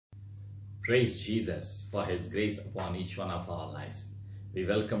Praise Jesus for His grace upon each one of our lives. We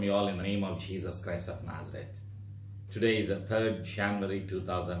welcome you all in the name of Jesus Christ of Nazareth. Today is the 3rd January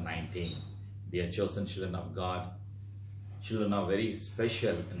 2019. Dear chosen children of God, children are very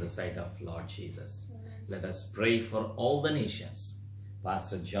special in the sight of Lord Jesus. Let us pray for all the nations.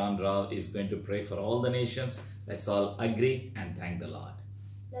 Pastor John Rao is going to pray for all the nations. Let's all agree and thank the Lord.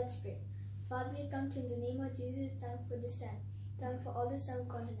 Let's pray. Father, we come to you in the name of Jesus. Thank for this time. Thank for all the 7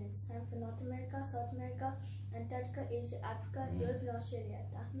 continents. Thank for North America, South America, Antarctica, Asia, Africa, Europe, and Australia.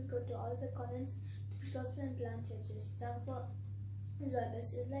 Thank we go to all the continents to preach gospel and plant churches. Thank for Israel,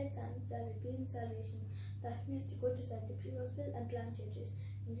 best Israelites, and peace and salvation. Thank me to go to the preach gospel and plant churches.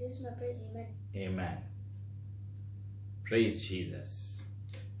 In Jesus' name I pray, Amen. Amen. Praise Jesus.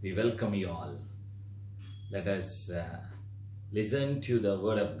 We welcome you all. Let us listen to the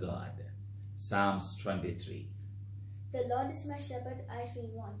word of God. Psalms 23. The Lord is my shepherd, I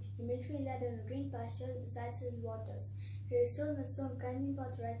shall want. He makes me lie down in green pastures beside his waters. He restores my soul, guides me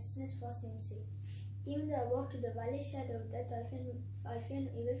path to righteousness for his name's sake. Even though I walk through the valley shadow of death, I'll fear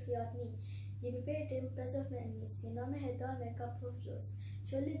no evil fear me. You prepare a table in presence of my enemies. You anoint my head, all my cup overflows.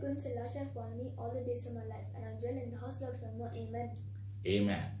 Surely goodness and love shall follow me all the days of my life, and I'll dwell in the house of the Lord forever. Amen.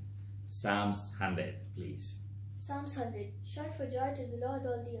 Amen. Psalms 100, please. Psalms 100. Shout for joy to the Lord,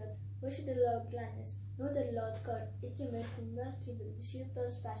 all the earth. Worship the Lord with gladness. Know that the Lord God, it you made from the people, the sheep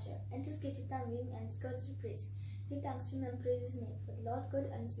plus pasture. Enter his gate with thanksgiving and his courts with praise. Give thanks to him and praise his name, for the Lord good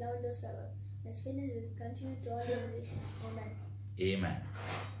and his love endures forever. And his faithfulness will continue to all generations. Amen. Amen.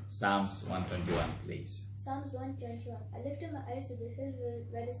 Psalms 121, please. Psalms 121. I lift up my eyes to the hills,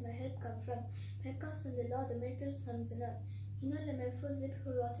 where does my help come from? My help comes from the Lord, the maker of heavens and earth. He knows that my foes live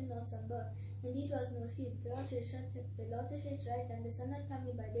who rot and not slumber. Indeed was no sleep. The Lord shall shade right, and the sun not harm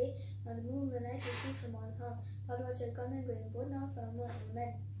me by day, nor the moon by night will keep from all harm. Lord, what shall come and go in, both now and forevermore.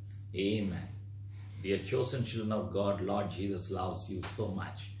 Amen. Amen. Dear chosen children of God, Lord Jesus loves you so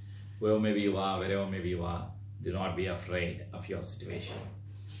much. Wherever maybe you are, wherever maybe you are, do not be afraid of your situation.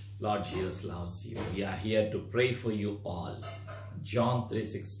 Lord Jesus loves you. We are here to pray for you all. John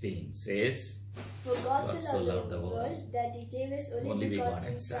 3:16 says, For God so loved the world that he gave his only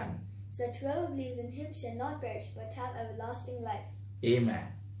begotten Son, so that whoever believes in him shall not perish but have everlasting life.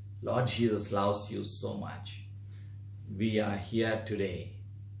 Amen. Lord Jesus loves you so much. We are here today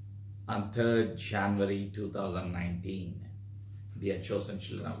on 3rd January 2019. Dear chosen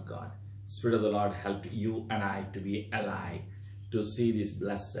children of God, Spirit of the Lord helped you and I to be alive to see this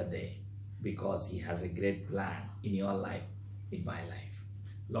blessed day, because He has a great plan in your life, in my life.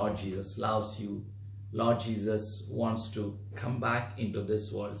 Lord Jesus loves you. Lord Jesus wants to come back into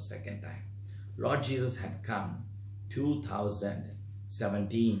this world second time. Lord Jesus had come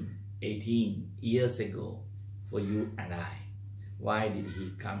 2017, 18 years ago for you and I. Why did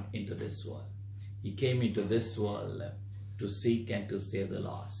He come into this world? He came into this world to seek and to save the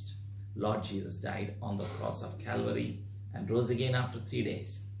lost. Lord Jesus died on the cross of Calvary and rose again after 3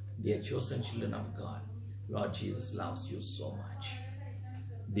 days. Dear chosen children of God, Lord Jesus loves you so much.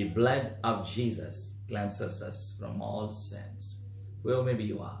 The blood of Jesus cleanses us from all sins. Wherever maybe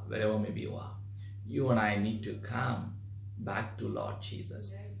you are, wherever maybe you are, you and I need to come back to Lord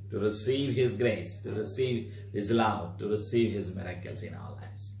Jesus to receive His grace, to receive His love, to receive His miracles in our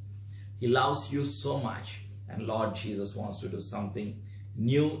lives. He loves you so much, and Lord Jesus wants to do something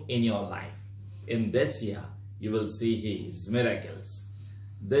new in your life. In this year, you will see His miracles.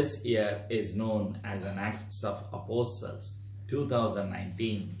 This year is known as an Acts of Apostles.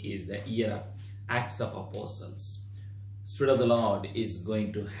 2019 is the year of Acts of Apostles. Spirit of the Lord is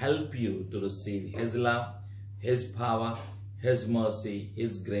going to help you to receive His love, His power, His mercy,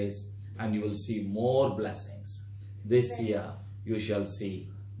 His grace, and you will see more blessings. This year, you shall see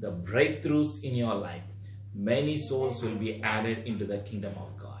the breakthroughs in your life. Many souls will be added into the kingdom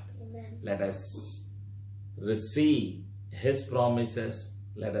of God. Amen. Let us receive His promises.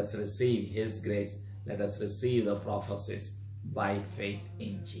 Let us receive His grace. Let us receive the prophecies by faith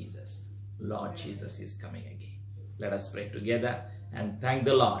in Jesus. Lord Jesus is coming again. Let us pray together and thank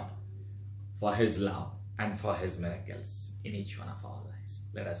the Lord for His love and for His miracles in each one of our lives.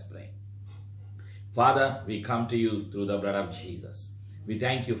 Let us pray. Father, we come to you through the blood of Jesus. We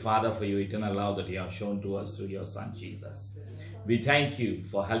thank you, Father, for your eternal love that you have shown to us through your Son, Jesus. We thank you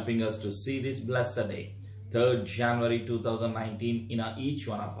for helping us to see this blessed day, 3rd January 2019, in each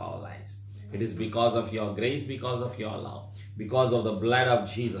one of our lives. It is because of your grace, because of your love, because of the blood of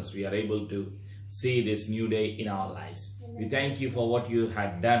Jesus, we are able to see this new day in our lives. We thank you for what you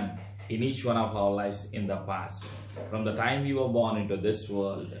had done in each one of our lives in the past. From the time we were born into this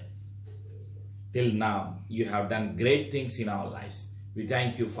world till now, you have done great things in our lives. We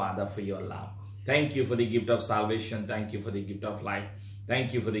thank you, Father, for your love. Thank you for the gift of salvation. Thank you for the gift of life.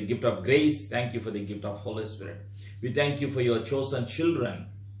 Thank you for the gift of grace. Thank you for the gift of Holy Spirit. We thank you for your chosen children,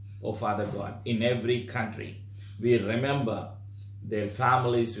 oh Father God, in every country. We remember their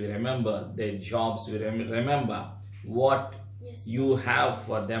families. We remember their jobs. We remember what you have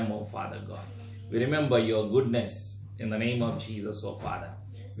for them, oh Father God. We remember your goodness in the name of Jesus, oh Father.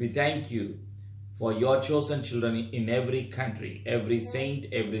 We thank you for your chosen children in every country, every saint,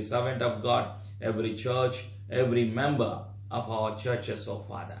 every servant of God, every church, every member of our churches, oh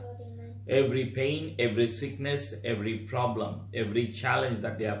Father. Every pain, every sickness, every problem, every challenge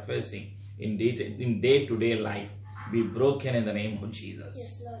that they are facing in day-to-day life be broken in the name of Jesus.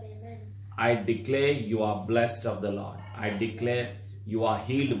 Yes, Lord. Amen. I declare you are blessed of the Lord. I declare you are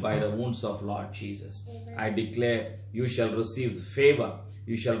healed by the wounds of Lord Jesus. Amen. I declare you shall receive favor.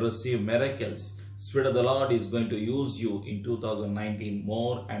 You shall receive miracles. Spirit of the Lord is going to use you in 2019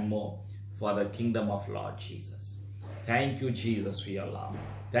 more and more for the kingdom of Lord Jesus. Thank you, Jesus, for your love.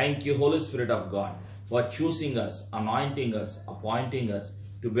 Thank you, Holy Spirit of God, for choosing us, anointing us, appointing us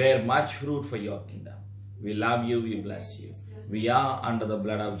to bear much fruit for your kingdom. We love you. We bless you. We are under the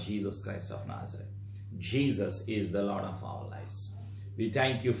blood of Jesus Christ of Nazareth. Jesus is the Lord of our lives. We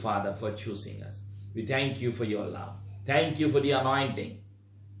thank you, Father, for choosing us. We thank you for your love. Thank you for the anointing.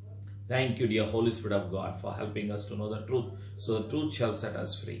 Thank you, dear Holy Spirit of God, for helping us to know the truth, so the truth shall set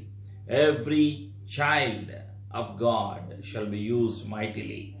us free. Every child of God shall be used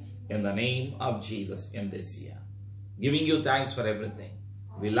mightily in the name of Jesus in this year. Giving you thanks for everything.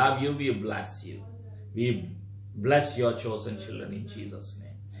 We love you. We bless you. We bless your chosen children in Jesus'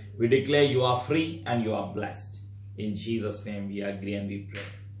 name. We declare you are free and you are blessed. In Jesus' name we agree and we pray.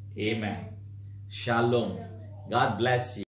 Amen. Shalom. God bless you.